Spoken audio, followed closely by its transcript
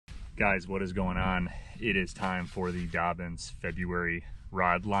Guys, what is going on? It is time for the Dobyns February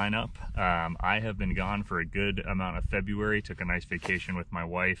rod lineup. I have been gone for a good amount of February, took a nice vacation with my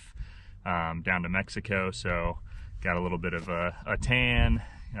wife down to Mexico, so got a little bit of a tan.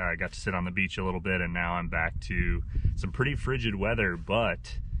 I got to sit on the beach a little bit, and now I'm back to some pretty frigid weather,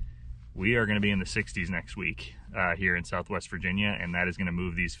 but we are going to be in the 60s next week here in Southwest Virginia, and that is going to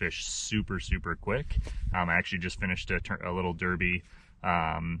move these fish super quick. I actually just finished a little derby,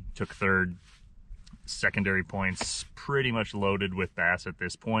 took third, secondary points, pretty much loaded with bass at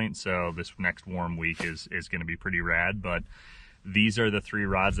this point, so this next warm week is going to be pretty rad. But these are the 3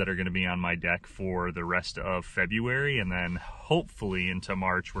 rods that are going to be on my deck for the rest of February, and then hopefully into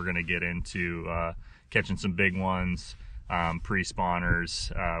March we're going to get into catching some big ones,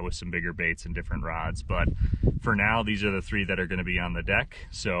 pre-spawners with some bigger baits and different rods. But for now, these are the 3 that are going to be on the deck.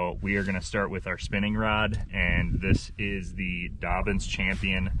 So we are going to start with our spinning rod, and this is the Dobyns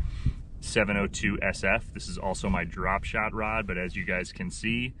Champion 702 SF. This is also my drop shot rod, but as you guys can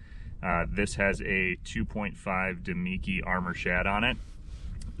see, this has a 2.5 Damiki armor shad on it.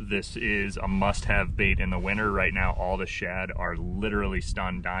 This is a must-have bait in the winter. Right now, all the shad are literally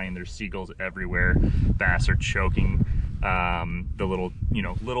stunned, dying. There's seagulls everywhere. Bass are choking the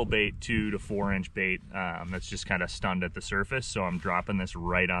little bait, 2 to 4 inch bait that's just kind of stunned at the surface. So I'm dropping this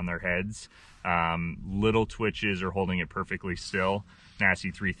right on their heads. Little twitches are holding it perfectly still.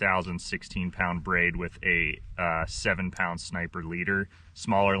 Nasty 3000 16-pound braid with a 7-pound sniper leader.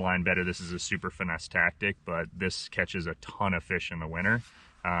 Smaller line, better. This is a super finesse tactic, but this catches a ton of fish in the winter.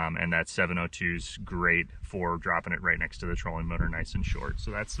 And that 702's great for dropping it right next to the trolling motor, nice and short. So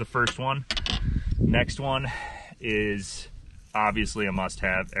that's the first one. Next one is obviously a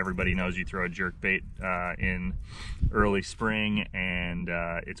must-have. Everybody knows you throw a jerkbait in early spring, and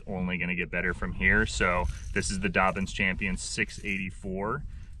it's only going to get better from here. So this is the Dobyns Champion 684.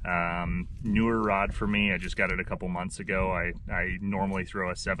 Newer rod for me. I just got it a couple months ago. I normally throw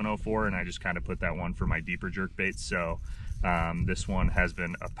a 704, and I just kind of put that one for my deeper jerkbaits. So this one has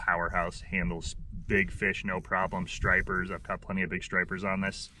been a powerhouse, handles big fish no problem. Stripers, I've got plenty of big stripers on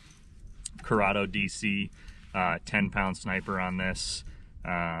this. Corrado DC 10-pound sniper on this.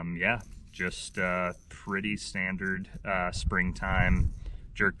 Yeah, just pretty standard springtime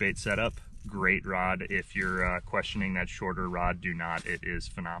jerkbait setup. Great rod. If you're questioning that shorter rod, do not. It is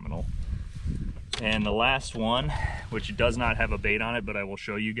phenomenal. And the last one, which does not have a bait on it, but I will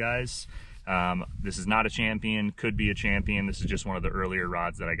show you guys. This is not a champion, could be a champion. This is just one of the earlier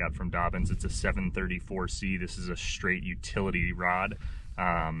rods that I got from Dobyns. It's a 734C. This is a straight utility rod.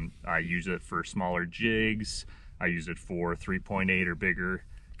 I use it for smaller jigs. I use it for 3.8 or bigger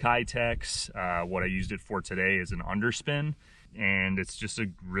Kitex. What I used it for today is an underspin, and it's just a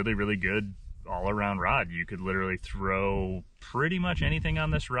really good all-around rod. You could literally throw pretty much anything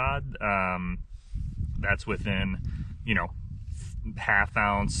on this rod. That's within, you know, ½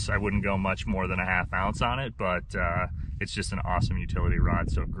 ounce. I wouldn't go much more than a ½ ounce on it, but it's just an awesome utility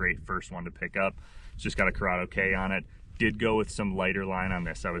rod. So great first one to pick up. It's just got a Corrado K on it. Did go with some lighter line on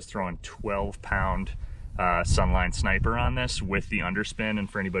this. I was throwing 12-pound Sunline Sniper on this with the underspin. And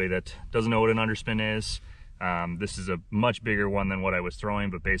for anybody that doesn't know what an underspin is, this is a much bigger one than what I was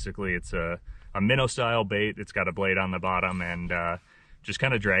throwing, but basically it's a minnow style bait. It's got a blade on the bottom, and just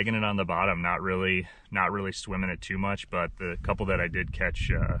kind of dragging it on the bottom, not really swimming it too much, but the couple that I did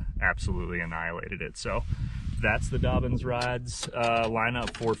catch absolutely annihilated it. So that's the Dobyns Rods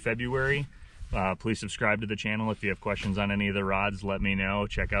lineup for February. Please subscribe to the channel. If you have questions on any of the rods, let me know.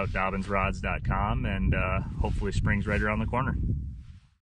 Check out dobynsrods.com, and hopefully spring's right around the corner.